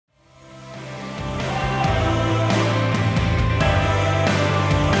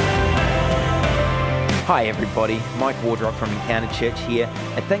Hi everybody, Mike Wardrock from Encounter Church here,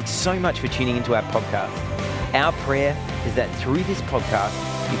 and thanks so much for tuning into our podcast. Our prayer is that through this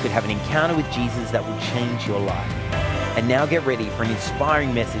podcast, you could have an encounter with Jesus that will change your life. And now get ready for an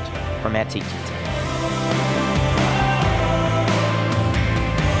inspiring message from our teaching team.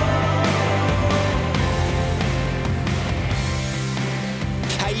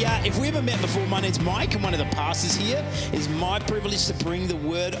 If we haven't met before, my name's Mike. I'm one of the pastors here. It's my privilege to bring the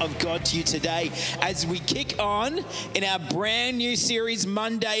Word of God to you today as we kick on in our brand new series,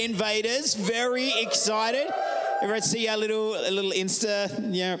 Monday Invaders. Very excited. Everyone see our little Insta,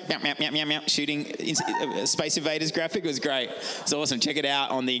 shooting Space Invaders graphic? It was great. It's awesome. Check it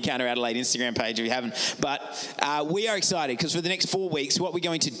out on the Encounter Adelaide Instagram page if you haven't. But we are excited because for the next 4 weeks, what we're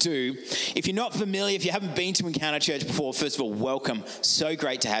going to do, if you're not familiar, if you haven't been to Encounter Church before, first of all, welcome. So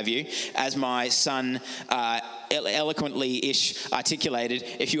great to have you. As my son eloquently-ish articulated,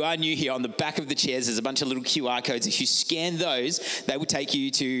 if you are new here, on the back of the chairs, there's a bunch of little QR codes. If you scan those, they will take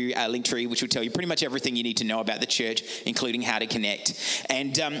you to our Linktree, which will tell you pretty much everything you need to know about the church, including how to connect.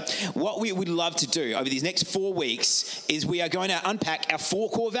 And what we would love to do over these next 4 weeks is we are going to unpack our 4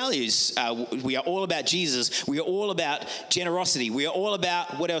 core values. We are all about Jesus. We are all about generosity. We are all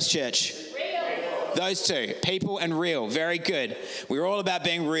about, what else, church? Those two, people and real. Very good. We're all about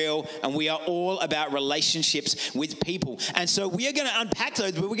being real, and we are all about relationships with people. And so we are going to unpack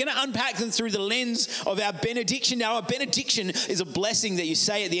those, but we're going to unpack them through the lens of our benediction. Now, our benediction is a blessing that you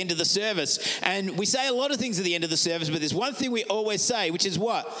say at the end of the service. And we say a lot of things at the end of the service, but there's one thing we always say, which is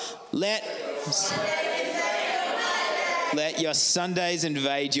what? Let your Sundays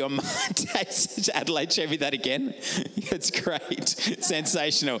invade your Mondays. Adelaide, show me that again. It's great.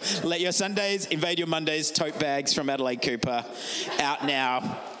 Sensational. Let your Sundays invade your Mondays. Tote bags from Adelaide Cooper. Out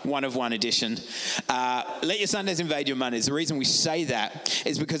now. 1 of 1 edition. Let your Sundays invade your Mondays. The reason we say that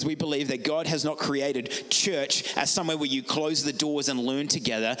is because we believe that God has not created church as somewhere where you close the doors and learn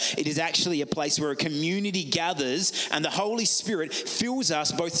together. It is actually a place where a community gathers and the Holy Spirit fills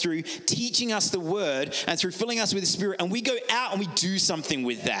us both through teaching us the Word and through filling us with the Spirit. And we go out and we do something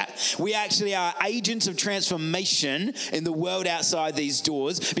with that. We actually are agents of transformation in the world outside these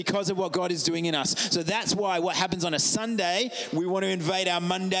doors because of what God is doing in us. So that's why what happens on a Sunday, we want to invade our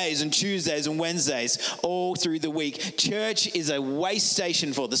Mondays and Tuesdays and Wednesdays all through the week. Church is a way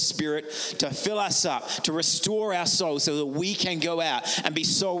station for the Spirit to fill us up, to restore our souls so that we can go out and be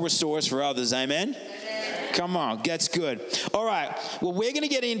soul restorers for others. Amen? Come on, that's good. All right, well, we're going to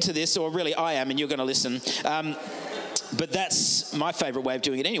get into this, or really I am, and you're going to listen. But that's my favorite way of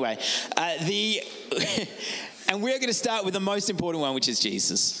doing it anyway. And we're going to start with the most important one, which is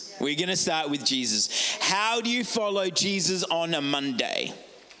Jesus. We're going to start with Jesus. How do you follow Jesus on a Monday?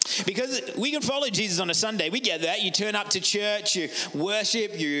 Because we can follow Jesus on a Sunday. We get that. You turn up to church, you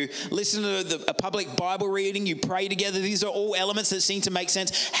worship, you listen to a public Bible reading, you pray together. These are all elements that seem to make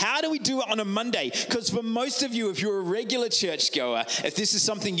sense. How do we do it on a Monday? Because for most of you, if you're a regular churchgoer, if this is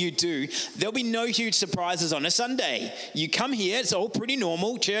something you do, there'll be no huge surprises on a Sunday. You come here, it's all pretty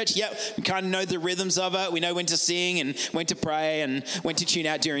normal. Church, yep, we kind of know the rhythms of it. We know when to sing and when to pray and when to tune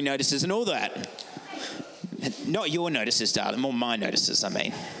out during notices and all that. Not your notices, darling, more my notices, I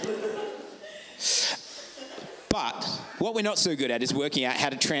mean. But what we're not so good at is working out how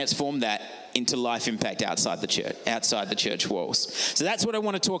to transform that into life impact outside the church walls. So that's what I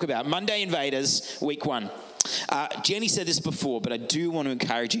want to talk about. Monday Invaders, week 1. Jenny said this before, but I do want to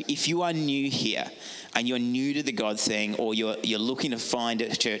encourage you, if you are new here and you're new to the God thing, or you're looking to find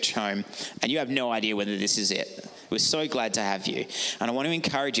a church home and you have no idea whether this is it, we're so glad to have you. And I want to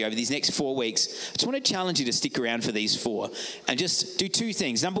encourage you over these next 4 weeks, I just want to challenge you to stick around for these 4 and just do 2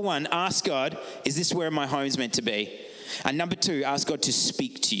 things. Number 1, ask God, is this where my home's meant to be? And number 2, ask God to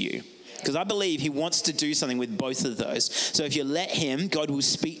speak to you. Because I believe he wants to do something with both of those. So if you let him, God will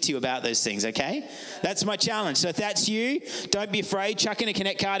speak to you about those things, okay? That's my challenge. So if that's you, don't be afraid. Chuck in a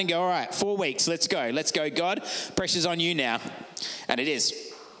Connect card and go, all right, 4 weeks, let's go. Let's go, God. Pressure's on you now. And it is.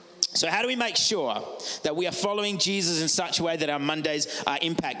 So how do we make sure that we are following Jesus in such a way that our Mondays are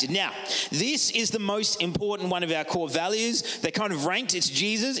impacted? Now, this is the most important one of our core values. They're kind of ranked. It's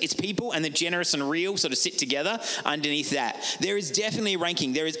Jesus, it's people, and the generous and real sort of sit together underneath that. There is definitely a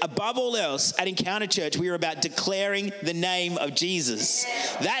ranking. There is, above all else, at Encounter Church, we are about declaring the name of Jesus.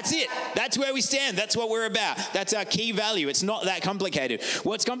 That's it. That's where we stand. That's what we're about. That's our key value. It's not that complicated.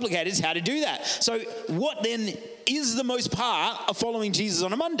 What's complicated is how to do that. So what then is the most part of following Jesus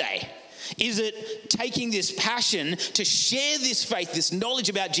on a Monday? Is it taking this passion to share this faith, this knowledge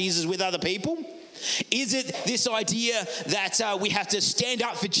about Jesus with other people? Is it this idea that we have to stand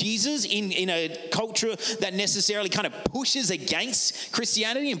up for Jesus in a culture that necessarily kind of pushes against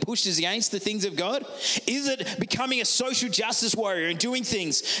Christianity and pushes against the things of God? Is it becoming a social justice warrior and doing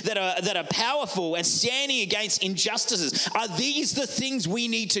things that are powerful and standing against injustices? Are these the things we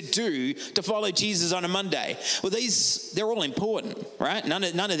need to do to follow Jesus on a Monday? Well, they're all important, right? None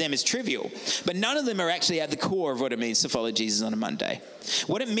of them is trivial, but none of them are actually at the core of what it means to follow Jesus on a Monday.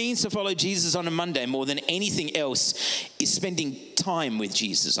 What it means to follow Jesus on a Monday more than anything else is spending time with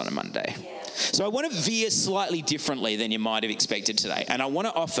Jesus on a Monday. So I want to veer slightly differently than you might have expected today. And I want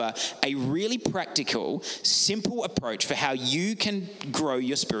to offer a really practical, simple approach for how you can grow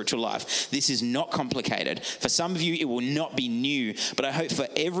your spiritual life. This is not complicated. For some of you, it will not be new, but I hope for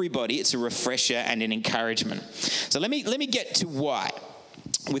everybody it's a refresher and an encouragement. So let me get to why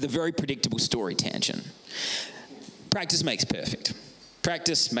with a very predictable story tangent. Practice makes perfect.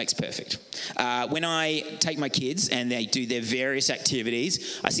 Practice makes perfect. When I take my kids and they do their various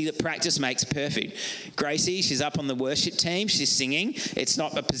activities, I see that practice makes perfect. Gracie, she's up on the worship team. She's singing. It's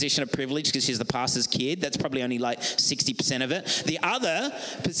not a position of privilege because she's the pastor's kid. That's probably only like 60% of it. The other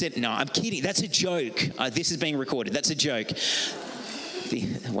percent, no, I'm kidding. That's a joke. This is being recorded. That's a joke.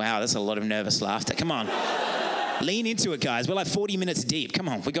 Wow, that's a lot of nervous laughter. Come on. Lean into it, guys. We're like 40 minutes deep. Come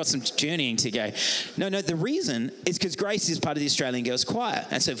on, we got some journeying to go. No, the reason is because Grace is part of the Australian Girls Choir.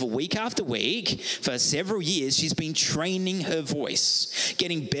 And so for week after week, for several years, she's been training her voice,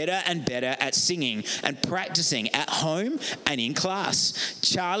 getting better and better at singing and practicing at home and in class.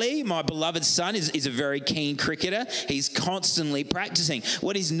 Charlie, my beloved son, is a very keen cricketer. He's constantly practicing.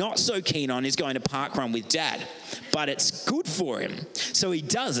 What he's not so keen on is going to parkrun with dad. But it's good for him, so he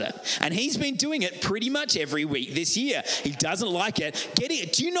does it. And he's been doing it pretty much every week this year. He doesn't like it.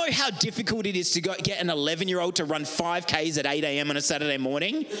 Do you know how difficult it is to get an 11-year-old to run 5Ks at 8 a.m. on a Saturday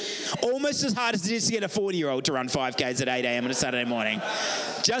morning? Almost as hard as it is to get a 40-year-old to run 5Ks at 8 a.m. on a Saturday morning.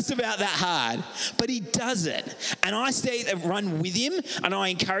 Just about that hard. But he does it. And I stay and run with him, and I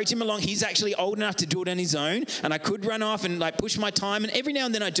encourage him along. He's actually old enough to do it on his own, and I could run off and push my time, and every now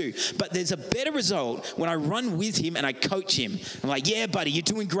and then I do. But there's a better result when I run with him and I coach him. I'm like, yeah, buddy, you're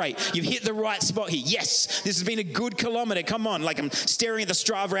doing great. You've hit the right spot here. Yes, this has been a good kilometer. Come on. Like I'm staring at the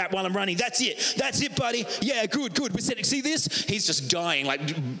Strava app while I'm running. That's it, buddy. Yeah, good. We said, see this? He's just dying, like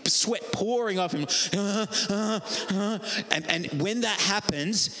sweat pouring off him. And when that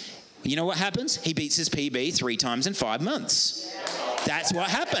happens, you know what happens? He beats his PB 3 times in 5 months. That's what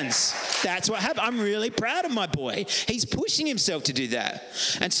happens. I'm really proud of my boy. He's pushing himself to do that.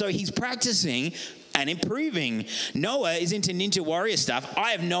 And so he's practicing and improving. Noah is into Ninja Warrior stuff.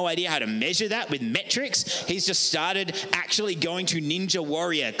 I have no idea how to measure that with metrics. He's just started actually going to Ninja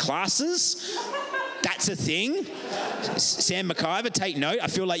Warrior classes. That's a thing. Sam McIver, take note. I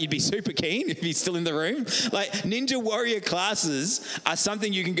feel like you'd be super keen if he's still in the room. Like Ninja Warrior classes are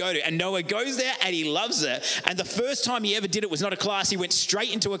something you can go to. And Noah goes there and he loves it. And the first time he ever did it was not a class. He went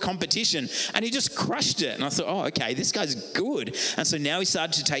straight into a competition and he just crushed it. And I thought, oh, okay, this guy's good. And so now he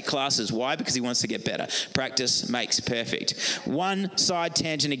started to take classes. Why? Because he wants to get better. Practice makes perfect. One side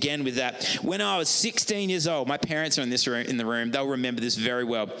tangent again with that. When I was 16 years old, my parents are in the room. They'll remember this very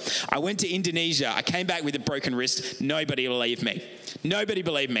well. I went to Indonesia. I came back with a broken wrist. Nobody believed me. Nobody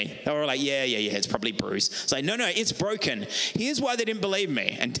believed me. They were like, yeah, it's probably bruised. It's like, no, it's broken. Here's why they didn't believe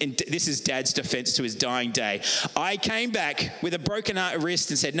me. And this is Dad's defense to his dying day. I came back with a broken wrist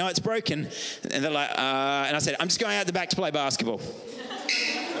and said, no, it's broken. And they're like, and I said, I'm just going out the back to play basketball.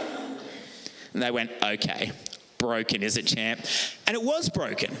 And they went, okay. Broken, is it, champ? And it was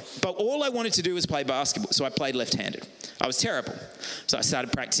broken, but all I wanted to do was play basketball, so I played left-handed. I was terrible. So I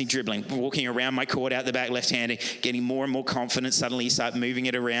started practicing dribbling, walking around my court out the back left-handed, getting more and more confident. Suddenly you start moving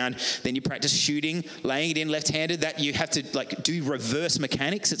it around. Then you practice shooting, laying it in left-handed. That you have to do reverse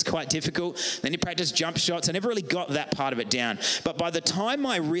mechanics. It's quite difficult. Then you practice jump shots. I never really got that part of it down. But by the time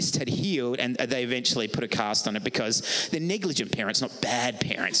my wrist had healed, and they eventually put a cast on it because they're negligent parents, not bad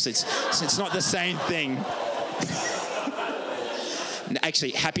parents. It's not the same thing.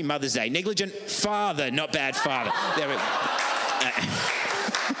 Actually, happy Mother's Day. Negligent father, not bad father. There we go.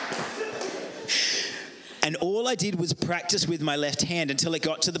 And all I did was practice with my left hand until it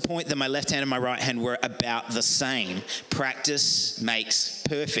got to the point that my left hand and my right hand were about the same. Practice makes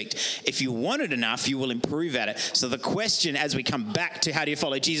perfect. If you want it enough, you will improve at it. So the question as we come back to how do you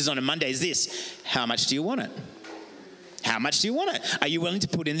follow Jesus on a Monday is this: how much do you want it? How much do you want it? Are you willing to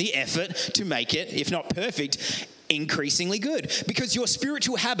put in the effort to make it, if not perfect, increasingly good? Because your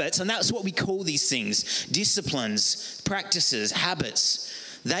spiritual habits, and that's what we call these things, disciplines, practices,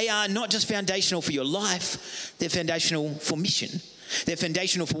 habits, they are not just foundational for your life, they're foundational for mission. They're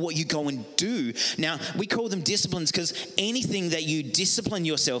foundational for what you go and do. Now, we call them disciplines because anything that you discipline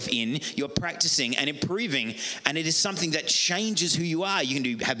yourself in, you're practicing and improving, and it is something that changes who you are. You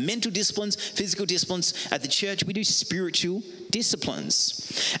can have mental disciplines, physical disciplines. At the church, we do spiritual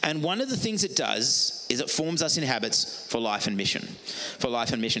disciplines. And one of the things it does is it forms us in habits for life and mission. For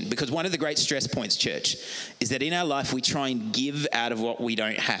life and mission. Because one of the great stress points, church, is that in our life we try and give out of what we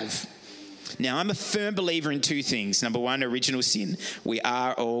don't have. Now, I'm a firm believer in two things. Number one, original sin. We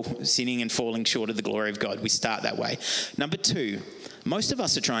are all sinning and falling short of the glory of God. We start that way. Number two, most of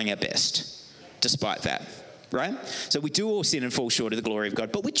us are trying our best despite that, right? So we do all sin and fall short of the glory of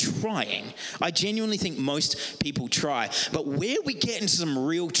God, but we're trying. I genuinely think most people try. But where we get into some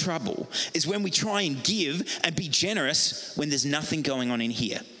real trouble is when we try and give and be generous when there's nothing going on in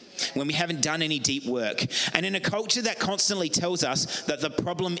here. When we haven't done any deep work. And in a culture that constantly tells us that the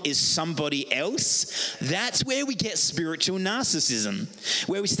problem is somebody else, that's where we get spiritual narcissism,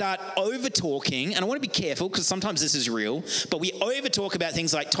 where we start over-talking, and I want to be careful because sometimes this is real, but we over-talk about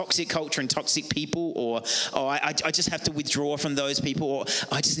things like toxic culture and toxic people, or I just have to withdraw from those people, or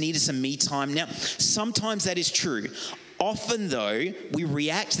I just needed some me time. Now, sometimes that is true. Often, though, we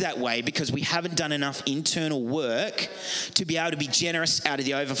react that way because we haven't done enough internal work to be able to be generous out of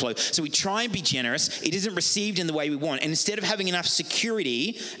the overflow. So we try and be generous. It isn't received in the way we want. And instead of having enough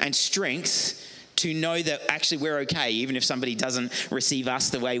security and strength to know that actually we're okay, even if somebody doesn't receive us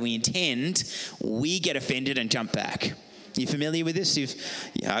the way we intend, we get offended and jump back. You familiar with this?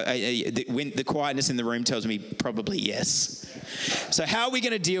 The quietness in the room tells me probably yes. So how are we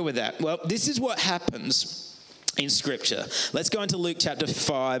going to deal with that? Well, this is what happens in Scripture. Let's go into Luke chapter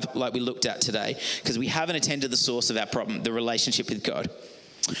 5 like we looked at today, because we haven't attended to the source of our problem, the relationship with God.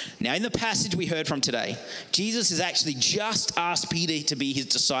 Now, in the passage we heard from today, Jesus has actually just asked Peter to be his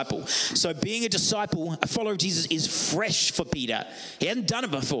disciple. So being a disciple, a follower of Jesus, is fresh for Peter. He hadn't done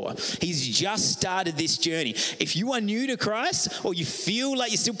it before. He's just started this journey. If you are new to Christ, or you feel like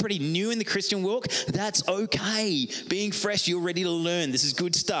you're still pretty new in the Christian walk, that's okay. Being fresh, you're ready to learn. This is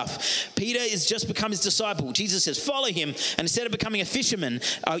good stuff. Peter has just become his disciple. Jesus says, follow him. And instead of becoming a fisherman,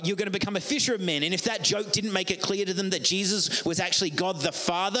 you're going to become a fisher of men. And if that joke didn't make it clear to them that Jesus was actually God the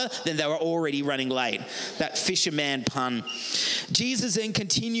Father, then they were already running late. That fisherman pun. Jesus then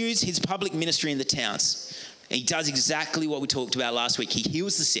continues his public ministry in the towns. He does exactly what we talked about last week. He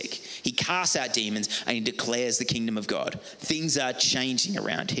heals the sick, he casts out demons, and he declares the kingdom of God. Things are changing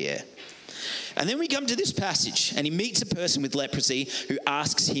around here. And then we come to this passage, and he meets a person with leprosy who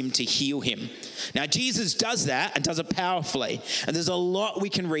asks him to heal him. Now, Jesus does that and does it powerfully. And there's a lot we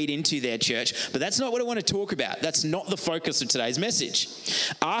can read into there, church, but that's not what I want to talk about. That's not the focus of today's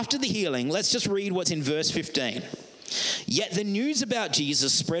message. After the healing, let's just read what's in verse 15. Yet the news about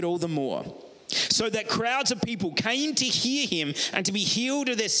Jesus spread all the more, so that crowds of people came to hear him and to be healed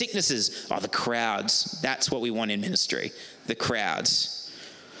of their sicknesses. Oh, the crowds. That's what we want in ministry. The crowds.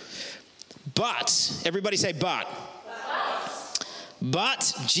 But, everybody say but.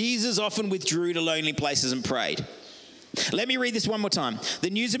 But Jesus often withdrew to lonely places and prayed. Let me read this one more time. The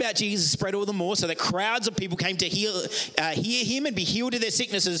news about Jesus spread all the more, so that crowds of people came to hear him and be healed of their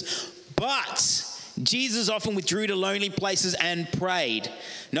sicknesses. But Jesus often withdrew to lonely places and prayed.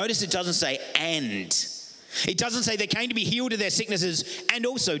 Notice it doesn't say and. It doesn't say they came to be healed of their sicknesses and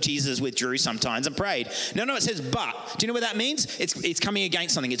also Jesus withdrew sometimes and prayed. No, it says but. Do you know what that means? It's coming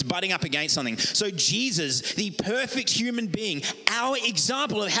against something. It's butting up against something. So Jesus, the perfect human being, our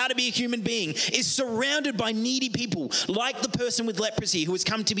example of how to be a human being, is surrounded by needy people like the person with leprosy who has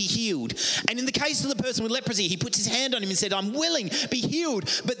come to be healed. And in the case of the person with leprosy, he puts his hand on him and said, I'm willing, be healed.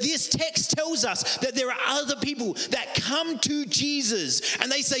 But this text tells us that there are other people that come to Jesus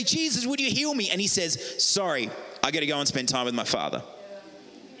and they say, Jesus, would you heal me? And he says, sorry, I got to go and spend time with my Father.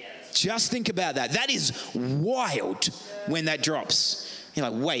 Just think about that. That is wild when that drops. You're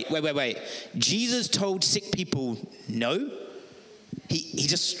like, wait. Jesus told sick people no? He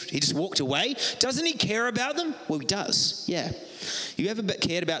just walked away? Doesn't he care about them? Well, he does, yeah. You ever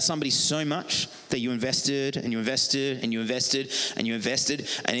cared about somebody so much that you invested and you invested and you invested and you invested,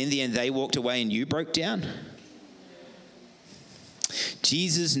 and in the end they walked away and you broke down?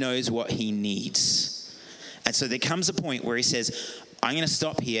 Jesus knows what he needs. And so there comes a point where he says, I'm going to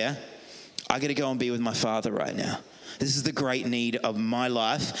stop here. I got to go and be with my Father right now. This is the great need of my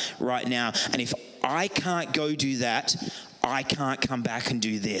life right now. And if I can't go do that, I can't come back and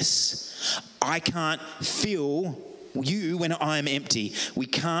do this. I can't fill when I'm empty. We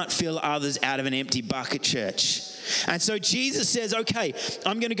can't fill others out of an empty bucket, church. And so Jesus says, okay,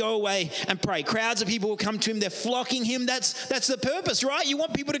 I'm going to go away and pray. Crowds of people will come to him. They're flocking him. That's the purpose, right? You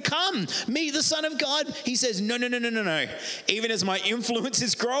want people to come. Me, the Son of God. He says, no. Even as my influence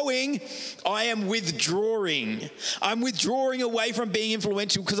is growing, I am withdrawing. I'm withdrawing away from being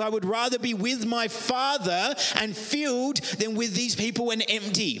influential because I would rather be with my Father and filled than with these people and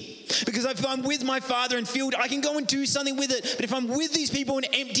empty. Because if I'm with my Father and filled, I can go and do something with it. But if I'm with these people and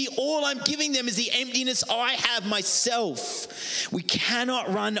empty, all I'm giving them is the emptiness I have myself. We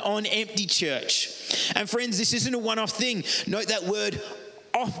cannot run on empty, church. And friends, this isn't a one-off thing. Note that word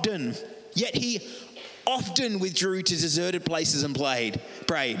often. Yet he often withdrew to deserted places and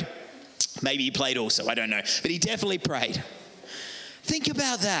prayed. Maybe he played also, I don't know. But he definitely prayed. Think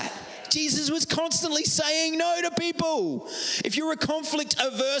about that. Jesus was constantly saying no to people. If you're a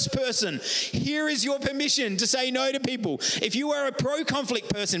conflict-averse person, here is your permission to say no to people. If you are a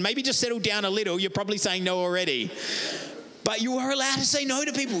pro-conflict person, maybe just settle down a little. You're probably saying no already. But you are allowed to say no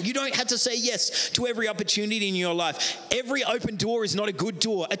to people. You don't have to say yes to every opportunity in your life. Every open door is not a good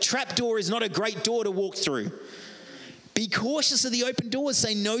door. A trap door is not a great door to walk through. Be cautious of the open doors.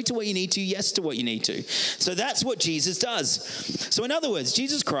 Say no to what you need to, yes to what you need to. So that's what Jesus does. So in other words,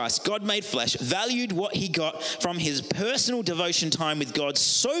 Jesus Christ, God made flesh, valued what he got from his personal devotion time with God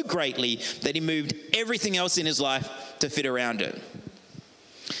so greatly that he moved everything else in his life to fit around it.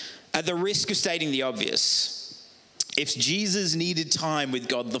 At the risk of stating the obvious, if Jesus needed time with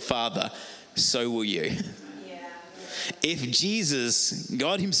God the Father, so will you. If Jesus,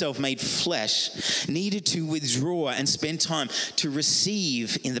 God himself made flesh, needed to withdraw and spend time to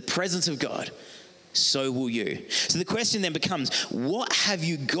receive in the presence of God, so will you. So the question then becomes, what have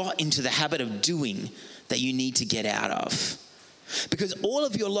you got into the habit of doing that you need to get out of? Because all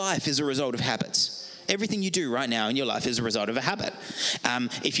of your life is a result of habits. Everything you do right now in your life is a result of a habit.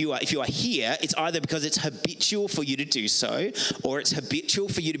 If you are here, it's either because it's habitual for you to do so, or it's habitual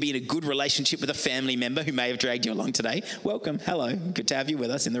for you to be in a good relationship with a family member who may have dragged you along today. Welcome, hello, good to have you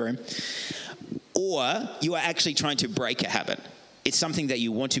with us in the room. Or you are actually trying to break a habit. It's something that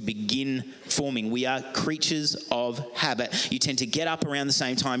you want to begin forming. We are creatures of habit. You tend to get up around the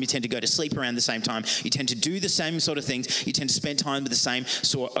same time. You tend to go to sleep around the same time. You tend to do the same sort of things. You tend to spend time with the same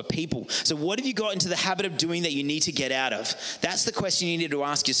sort of people. So what have you got into the habit of doing that you need to get out of? That's the question you need to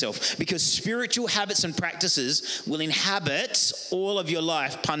ask yourself. Because spiritual habits and practices will inhabit all of your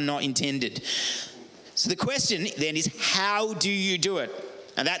life, pun not intended. So the question then is, how do you do it?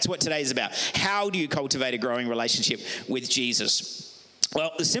 And that's what today is about. How do you cultivate a growing relationship with Jesus?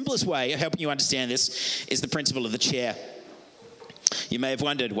 Well, the simplest way of helping you understand this is the principle of the chair. You may have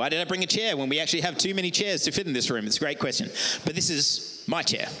wondered, why did I bring a chair when we actually have too many chairs to fit in this room? It's a great question. But this is my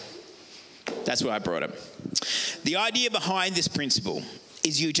chair. That's why I brought it. The idea behind this principle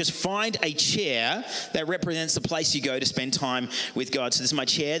is you just find a chair that represents the place you go to spend time with God. So this is my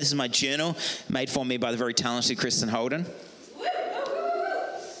chair. This is my journal, made for me by the very talented Kristen Holden.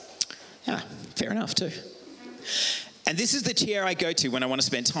 Yeah, fair enough too. And this is the chair I go to when I want to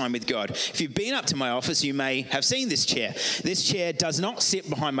spend time with God. If you've been up to my office, you may have seen this chair. This chair does not sit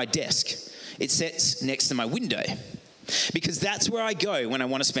behind my desk. It sits next to my window, because that's where I go when I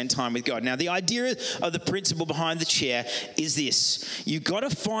want to spend time with God. Now, the idea of the principle behind the chair is this. You've got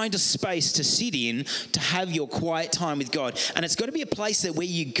to find a space to sit in to have your quiet time with God. And it's got to be a place that where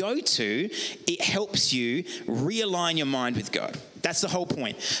you go to, it helps you realign your mind with God. That's the whole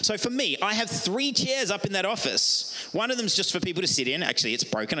point. So for me, I have 3 chairs up in that office. One of them's just for people to sit in. Actually, it's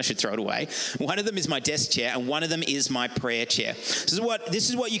broken. I should throw it away. One of them is my desk chair, and one of them is my prayer chair. This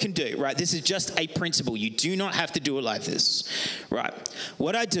is what you can do, right? This is just a principle. You do not have to do it like this, right?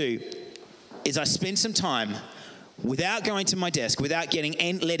 What I do is I spend some time without going to my desk, without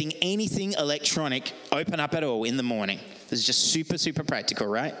letting anything electronic open up at all in the morning. This is just super, super practical,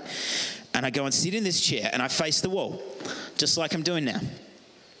 right? And I go and sit in this chair and I face the wall, just like I'm doing now.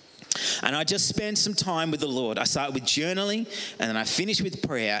 And I just spend some time with the Lord. I start with journaling, and then I finish with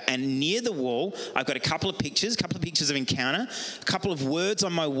prayer. And near the wall, I've got a couple of pictures of encounter, a couple of words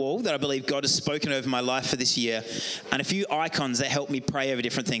on my wall that I believe God has spoken over my life for this year, and a few icons that help me pray over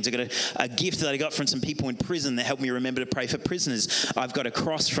different things. I've got a gift that I got from some people in prison that helped me remember to pray for prisoners. I've got a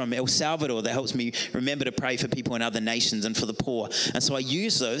cross from El Salvador that helps me remember to pray for people in other nations and for the poor. And so I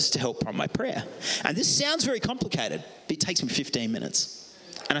use those to help prompt my prayer. And this sounds very complicated, but it takes me 15 minutes.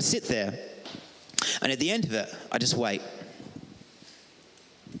 And I sit there, and at the end of it, I just wait.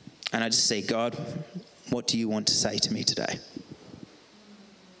 And I just say, God, what do you want to say to me today?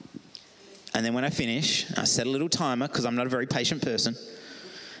 And then when I finish, I set a little timer, because I'm not a very patient person.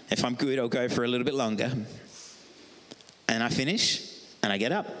 If I'm good, I'll go for a little bit longer. and I finish, and I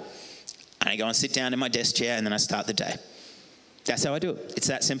get up, and I go and sit down in my desk chair, and then I start the day. That's how I do it. It's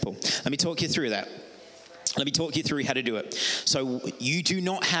that simple. Let me talk you through that. Let me talk you through how to do it. So you do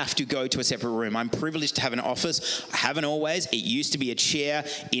not have to go to a separate room. I'm privileged to have an office. I haven't always. It used to be a chair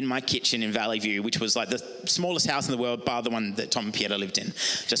in my kitchen in Valley View, which was like the smallest house in the world, bar the one that Tom and Pieta lived in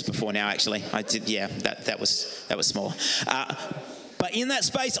just before now, actually. I did, yeah, that was small. But in that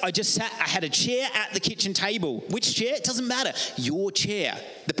space, I just sat, I had a chair at the kitchen table. Which chair? It doesn't matter. Your chair.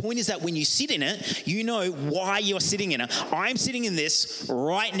 The point is that when you sit in it, you know why you're sitting in it. I'm sitting in this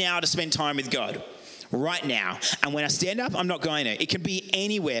right now to spend time with God. Right now. And when I stand up, I'm not going to. It can be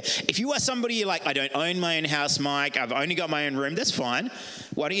anywhere. If you are somebody you're like, I don't own my own house, Mike, I've only got my own room, that's fine.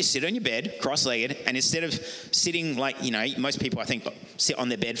 Why don't you sit on your bed, cross-legged, and instead of sitting like, you know, most people I think sit on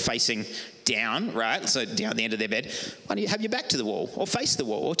their bed facing down, right? So down the end of their bed. Why don't you have your back to the wall or face the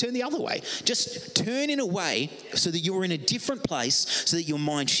wall or turn the other way? Just turn in a way so that you're in a different place so that your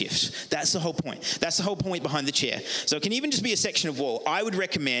mind shifts. That's the whole point. That's the whole point behind the chair. So it can even just be a section of wall. I would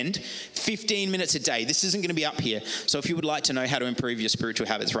recommend 15 minutes a day. This isn't going to be up here. So if you would like to know how to improve your spiritual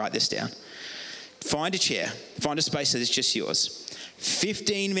habits, write this down. Find a chair. Find a space that is just yours.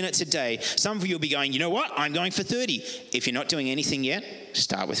 15 minutes a day. Some of you will be going, you know what? I'm going for 30. If you're not doing anything yet,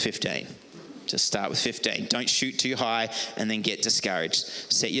 start with 15. Just start with 15. Don't shoot too high and then get discouraged.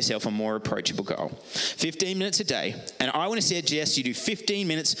 Set yourself a more approachable goal. 15 minutes a day. And I want to suggest you do 15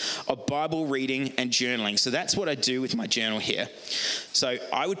 minutes of Bible reading and journaling. So that's what I do with my journal here. So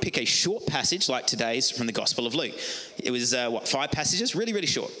I would pick a short passage like today's from the Gospel of Luke. It was, 5 passages? Really, really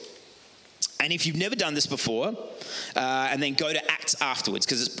short. And if you've never done this before, and then go to Acts afterwards,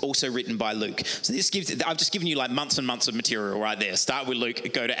 because it's also written by Luke. So I've just given you like months and months of material right there. Start with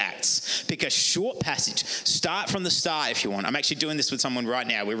Luke, go to Acts. Pick a short passage. Start from the start if you want. I'm actually doing this with someone right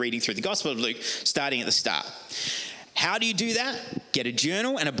now. We're reading through the Gospel of Luke, starting at the start. How do you do that? Get a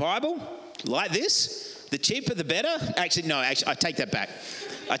journal and a Bible like this. The cheaper, the better. Actually, I take that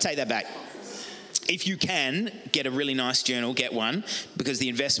back. If you can, get a really nice journal, get one, because the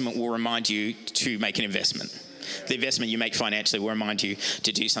investment will remind you to make an investment. The investment you make financially will remind you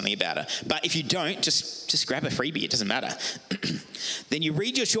to do something about it. But if you don't, just grab a freebie. It doesn't matter. Then you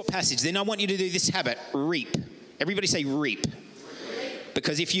read your short passage. Then I want you to do this habit, reap. Everybody say reap.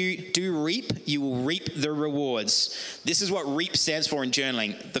 Because if you do reap, you will reap the rewards. This is what reap stands for in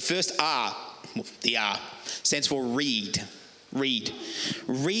journaling. The first R, the R, stands for read.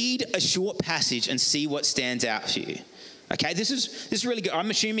 Read a short passage and see what stands out for you. Okay, this is really good. I'm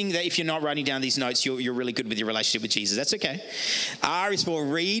assuming that if you're not writing down these notes, you're really good with your relationship with Jesus. That's okay. R is for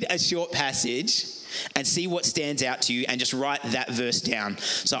read a short passage and see what stands out to you and just write that verse down.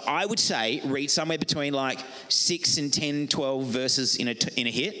 So I would say read somewhere between like 6 and 10, 12 verses in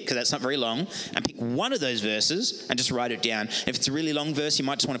a hit, because that's not very long, and pick one of those verses and just write it down. If it's a really long verse, you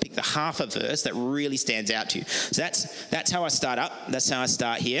might just want to pick the half a verse that really stands out to you. So that's how I start up. That's how I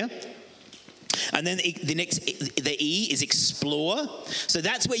start here. And then the E is explore. So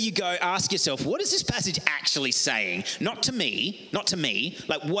that's where you go ask yourself, what is this passage actually saying? Not to me,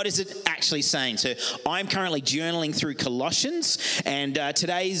 like what is it actually saying? So I'm currently journaling through Colossians, and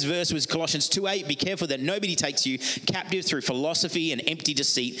today's verse was Colossians 2:8. Be careful that nobody takes you captive through philosophy and empty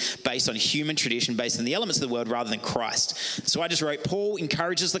deceit based on human tradition, based on the elements of the world rather than Christ. So I just wrote, Paul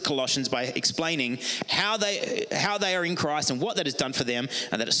encourages the Colossians by explaining how they are in Christ and what that has done for them,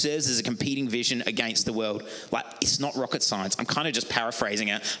 and that it serves as a competing vision against the world. Like, it's not rocket science. I'm kind of just paraphrasing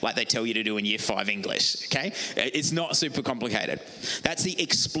it like they tell you to do in year 5 English, okay? It's not super complicated. That's the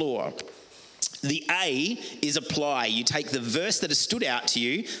explore. The A is apply. You take the verse that has stood out to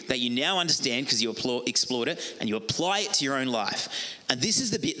you, that you now understand because you explored it, and you apply it to your own life. And this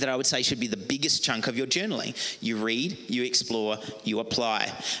is the bit that I would say should be the biggest chunk of your journaling. You read, you explore, you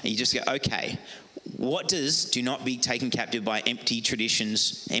apply. And you just go, okay, what does do not be taken captive by empty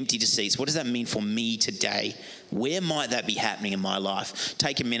traditions, empty deceits? What does that mean for me today? Where might that be happening in my life?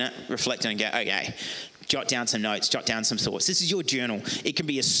 Take a minute, reflect and go, okay, jot down some notes, jot down some thoughts. This is your journal. It can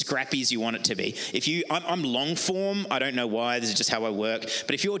be as scrappy as you want it to be. I'm long form. I don't know why. This is just how I work.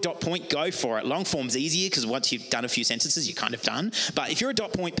 But if you're a dot point, go for it. Long form's easier because once you've done a few sentences, you're kind of done. But if you're a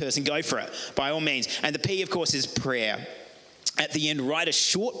dot point person, go for it by all means. And the P, of course, is prayer. At the end, write a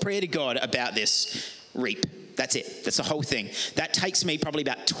short prayer to God about this. Reap. That's it. That's the whole thing. That takes me probably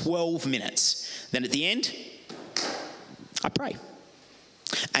about 12 minutes. Then at the end, I pray.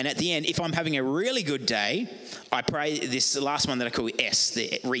 And at the end, if I'm having a really good day, I pray this last one that I call S,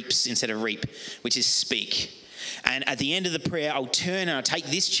 the reaps instead of reap, which is speak. And at the end of the prayer, I'll turn and I'll take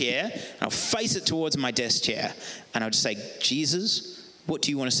this chair and I'll face it towards my desk chair. And I'll just say, Jesus, what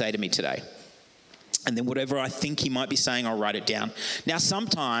do you want to say to me today? And then whatever I think he might be saying, I'll write it down. Now,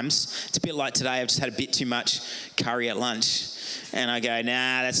 sometimes, it's a bit like today, I've just had a bit too much curry at lunch. And I go,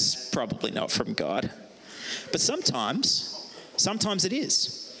 nah, that's probably not from God. But sometimes it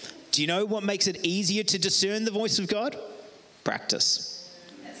is. Do you know what makes it easier to discern the voice of God? Practice.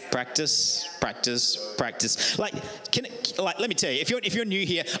 Practice. Like, let me tell you, if you're new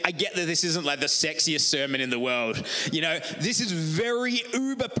here, I get that this isn't like the sexiest sermon in the world. You know, this is very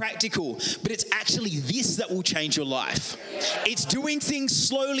uber practical, but it's actually this that will change your life. It's doing things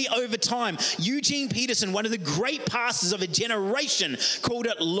slowly over time. Eugene Peterson, one of the great pastors of a generation, called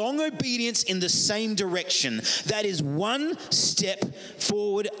it long obedience in the same direction. That is one step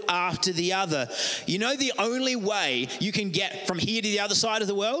forward after the other. You know the only way you can get from here to the other side of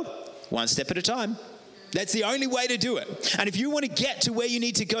the world? One step at a time. That's the only way to do it. And if you want to get to where you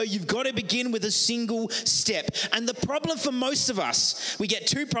need to go, you've got to begin with a single step. And the problem for most of us, we get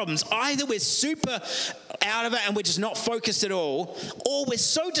two problems. Either we're super out of it and we're just not focused at all, or we're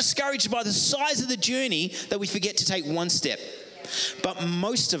so discouraged by the size of the journey that we forget to take one step. But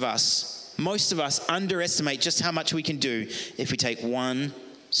most of us underestimate just how much we can do if we take one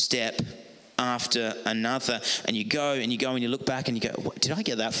step after another. And you go and you look back and you go, did I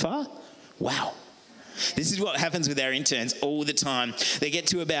get that far? Wow. This is what happens with our interns all the time. They get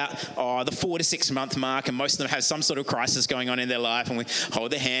to about the 4 to 6 month mark, and most of them have some sort of crisis going on in their life, and we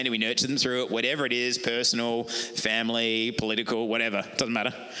hold their hand and we nurture them through it, whatever it is, personal, family, political, whatever, doesn't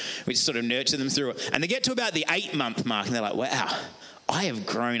matter. We just sort of nurture them through it. And they get to about the 8 month mark and they're like, wow, I have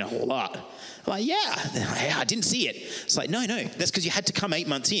grown a lot. I'm like, yeah, I didn't see it. It's like, no, that's because you had to come 8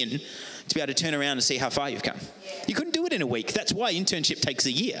 months in to be able to turn around and see how far you've come. You couldn't do it in a week. That's why internship takes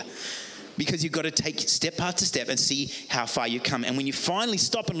a year. Because you've got to take step after step and see how far you come. And when you finally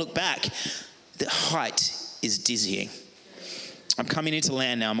stop and look back, the height is dizzying. I'm coming into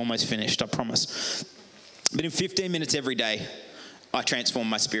land now. I'm almost finished, I promise. But in 15 minutes every day, I transform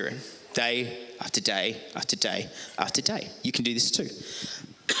my spirit. Day after day after day after day. You can do this too.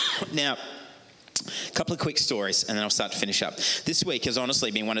 Now, a couple of quick stories and then I'll start to finish up. This week has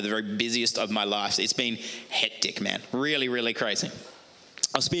honestly been one of the very busiest of my life. It's been hectic, man. Really, really crazy.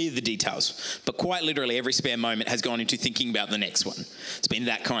 I'll spare you the details, but quite literally every spare moment has gone into thinking about the next one. It's been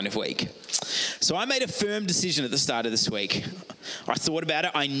that kind of week. So I made a firm decision at the start of this week. I thought about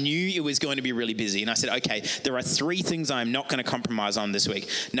it. I knew it was going to be really busy. And I said, okay, there are 3 things I'm not going to compromise on this week.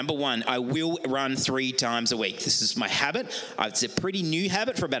 Number 1, I will run 3 times a week. This is my habit. It's a pretty new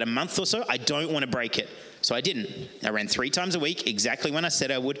habit for about a month or so. I don't want to break it. So I didn't. I ran 3 times a week, exactly when I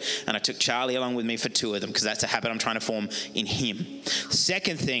said I would, and I took Charlie along with me for 2 of them because that's a habit I'm trying to form in him.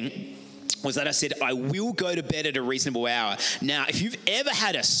 Second thing was that I said I will go to bed at a reasonable hour. Now, if you've ever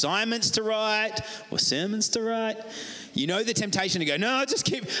had assignments to write or sermons to write, you know the temptation to go, no, I just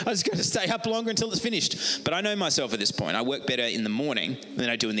got to stay up longer until it's finished. But I know myself at this point. I work better in the morning than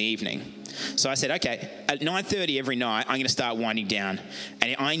I do in the evening. So I said, okay, at 9:30 every night, I'm going to start winding down.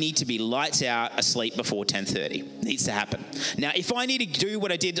 And I need to be lights out, asleep before 10:30. It needs to happen. Now, if I need to do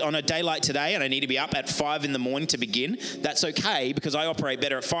what I did on a day like today, and I need to be up at 5 in the morning to begin, that's okay because I operate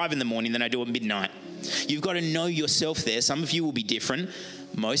better at 5 in the morning than I do at midnight. You've got to know yourself there. Some of you will be different.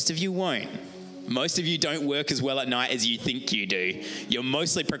 Most of you won't. Most of you don't work as well at night as you think you do. You're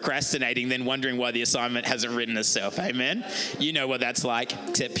mostly procrastinating, then wondering why the assignment hasn't written itself. Amen? You know what that's like,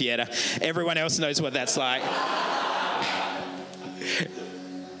 except Pieter. Everyone else knows what that's like.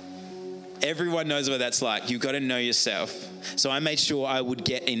 Everyone knows what that's like. You've got to know yourself. So I made sure I would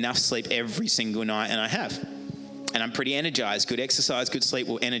get enough sleep every single night, and I have. And I'm pretty energized. Good exercise, good sleep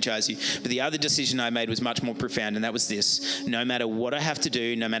will energize you. But the other decision I made was much more profound, and that was this. No matter what I have to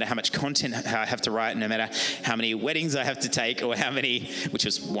do, no matter how much content I have to write, no matter how many weddings I have to take, or how many, which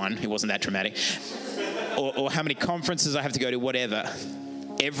was 1, it wasn't that dramatic, or how many conferences I have to go to, whatever,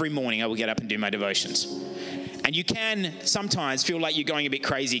 every morning I will get up and do my devotions. And you can sometimes feel like you're going a bit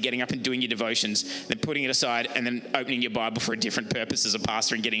crazy getting up and doing your devotions, then putting it aside and then opening your Bible for a different purpose as a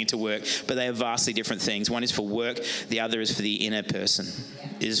pastor and getting into work. But they are vastly different things. One is for work. The other is for the inner person.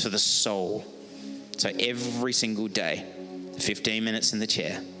 It is for the soul. So every single day, 15 minutes in the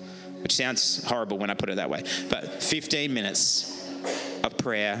chair, which sounds horrible when I put it that way, but 15 minutes of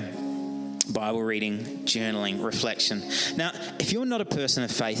prayer, Bible reading, journaling, reflection. Now, if you're not a person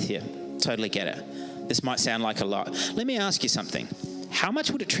of faith here, totally get it. This might sound like a lot. Let me ask you something. How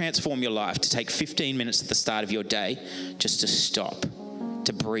much would it transform your life to take 15 minutes at the start of your day just to stop,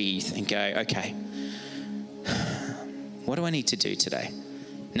 to breathe and go, okay, what do I need to do today?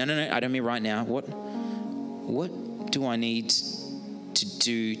 No, I don't mean right now. What do I need to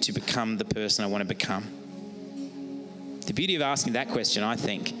do to become the person I want to become? The beauty of asking that question, I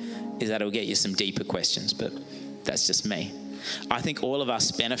think, is that it'll get you some deeper questions, but that's just me. I think all of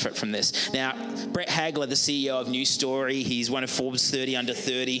us benefit from this. Now, Brett Hagler, the CEO of New Story, he's one of Forbes 30 under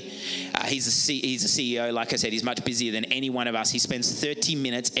 30. He's a CEO, like I said, he's much busier than any one of us. He spends 30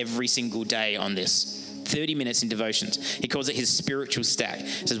 minutes every single day on this. 30 minutes in devotions. He calls it his spiritual stack.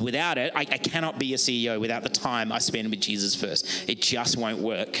 He says, without it, I cannot be a CEO without the time I spend with Jesus first. It just won't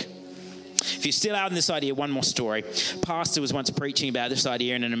work. If you're still out in this idea, one more story. Pastor was once preaching about this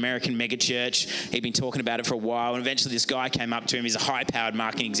idea in an American megachurch. He'd been talking about it for a while, and eventually this guy came up to him. He's a high-powered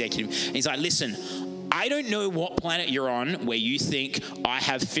marketing executive. And he's like, listen, I don't know what planet you're on where you think I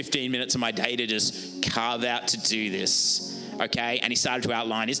have 15 minutes of my day to just carve out to do this, okay? And he started to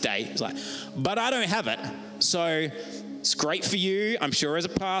outline his day. He's like, but I don't have it. So it's great for you. I'm sure as a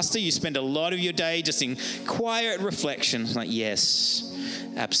pastor, you spend a lot of your day just in quiet reflection. I'm like, yes.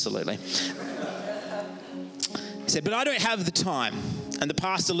 Absolutely. He said, but I don't have the time. And the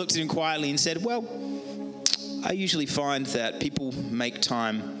pastor looked at him quietly and said, well, I usually find that people make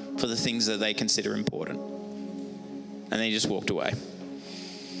time for the things that they consider important. And then he just walked away.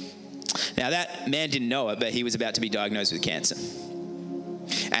 Now, that man didn't know it, but he was about to be diagnosed with cancer.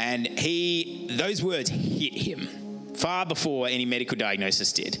 And those words hit him far before any medical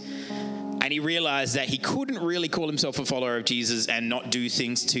diagnosis did. And he realized that he couldn't really call himself a follower of Jesus and not do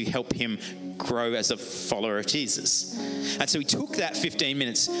things to help him grow as a follower of Jesus. And so he took that 15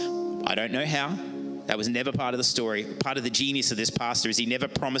 minutes. I don't know how. That was never part of the story. Part of the genius of this pastor is he never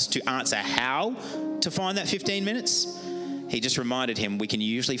promised to answer how to find that 15 minutes. He just reminded him we can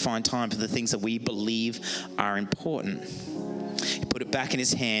usually find time for the things that we believe are important. He put it back in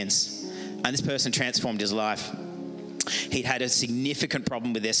his hands, and this person transformed his life. He'd had a significant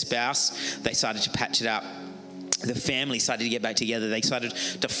problem with their spouse. They started to patch it up. The family started to get back together. They started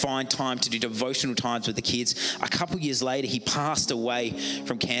to find time to do devotional times with the kids. A couple of years later, he passed away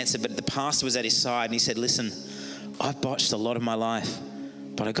from cancer, but the pastor was at his side and he said, listen, I've botched a lot of my life,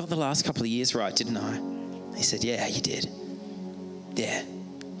 but I got the last couple of years right, didn't I? He said, yeah, you did. Yeah,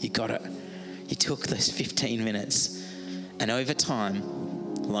 you got it. You took those 15 minutes, and over time,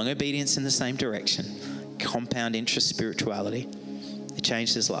 long obedience in the same direction, compound interest spirituality, it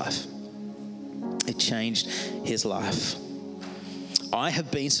changed his life. It changed his life. I have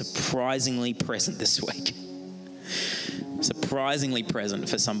been surprisingly present this week. Surprisingly present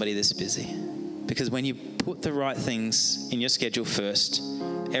for somebody this busy. Because when you put the right things in your schedule first,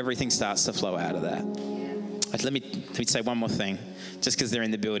 everything starts to flow out of that. Let me say one more thing, just because they're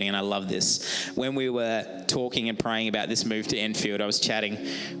in the building and I love this. When we were talking and praying about this move to Enfield, I was chatting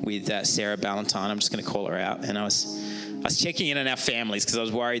with Sarah Ballantyne. I'm just going to call her out. And I was checking in on our families because I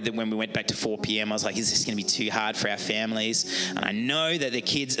was worried that when we went back to 4 p.m, I was like, is this going to be too hard for our families? And I know that the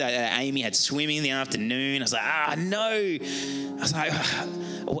kids, Amy had swimming in the afternoon. I was like, no. I was like,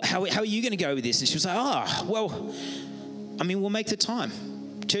 how are you going to go with this? And she was like, well, I mean, we'll make the time.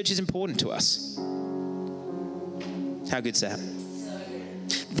 Church is important to us. How good's that?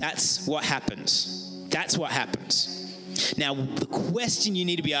 That's what happens. That's what happens. Now, the question you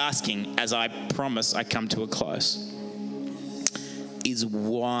need to be asking, as I promise I come to a close, is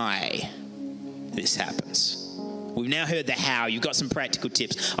why this happens. We've now heard the how. You've got some practical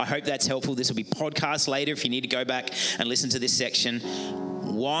tips. I hope that's helpful. This will be podcast later if you need to go back and listen to this section.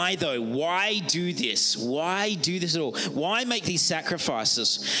 Why though? Why do this? Why do this at all? Why make these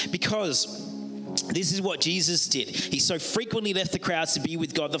sacrifices? Because this is what Jesus did. He so frequently left the crowds to be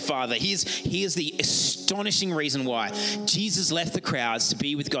with God the Father. Here's the astonishing reason why. Jesus left the crowds to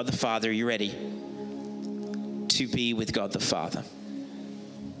be with God the Father. Are you ready? To be with God the Father.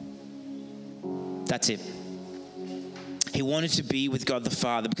 That's it. He wanted to be with God the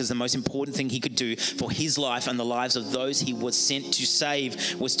Father because the most important thing he could do for his life and the lives of those he was sent to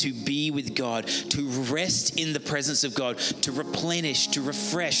save was to be with God, to rest in the presence of God, to replenish, to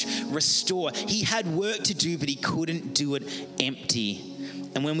refresh, restore. He had work to do, but he couldn't do it empty.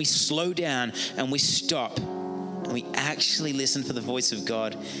 And when we slow down and we stop and we actually listen for the voice of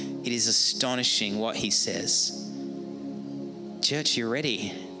God, it is astonishing what he says. Church, you're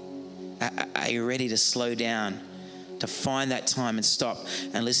ready. Are you ready to slow down? To find that time and stop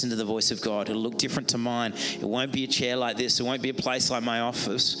and listen to the voice of God. It'll look different to mine. It won't be a chair like this. It won't be a place like my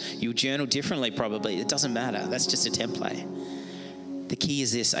office. You'll journal differently probably. It doesn't matter. That's just a template. The key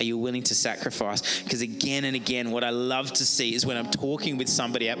is this. Are you willing to sacrifice? Because again and again, what I love to see is when I'm talking with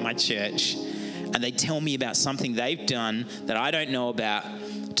somebody at my church and they tell me about something they've done that I don't know about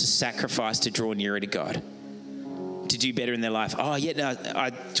to sacrifice to draw nearer to God. To do better in their life.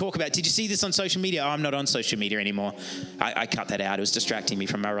 I talk about, did you see this on social media? I'm not on social media anymore. I cut that out. It was distracting me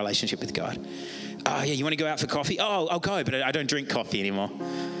from my relationship with God. You want to go out for coffee? I'll go, but I don't drink coffee anymore.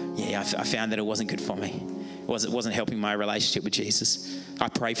 I found that it wasn't good for me. It wasn't helping my relationship with Jesus. I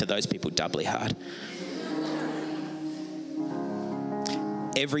pray for those people doubly hard.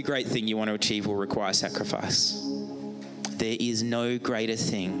 Every great thing you want to achieve will require sacrifice. There is no greater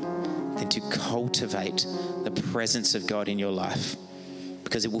thing than to cultivate the presence of God in your life,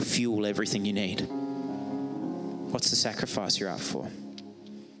 because it will fuel everything you need. What's the sacrifice you're up for?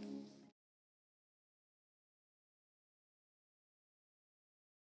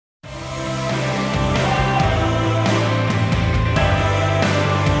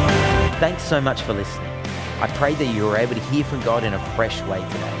 Thanks so much for listening. I pray that you were able to hear from God in a fresh way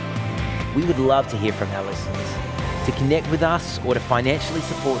today. We would love to hear from our listeners. To connect with us or to financially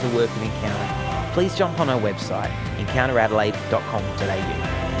support the work of Encounter, please jump on our website, encounteradelaide.com.au.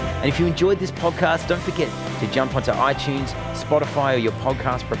 And if you enjoyed this podcast, don't forget to jump onto iTunes, Spotify, or your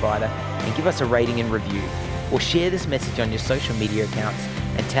podcast provider and give us a rating and review. Or share this message on your social media accounts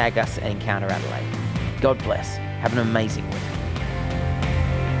and tag us at Encounter Adelaide. God bless. Have an amazing week.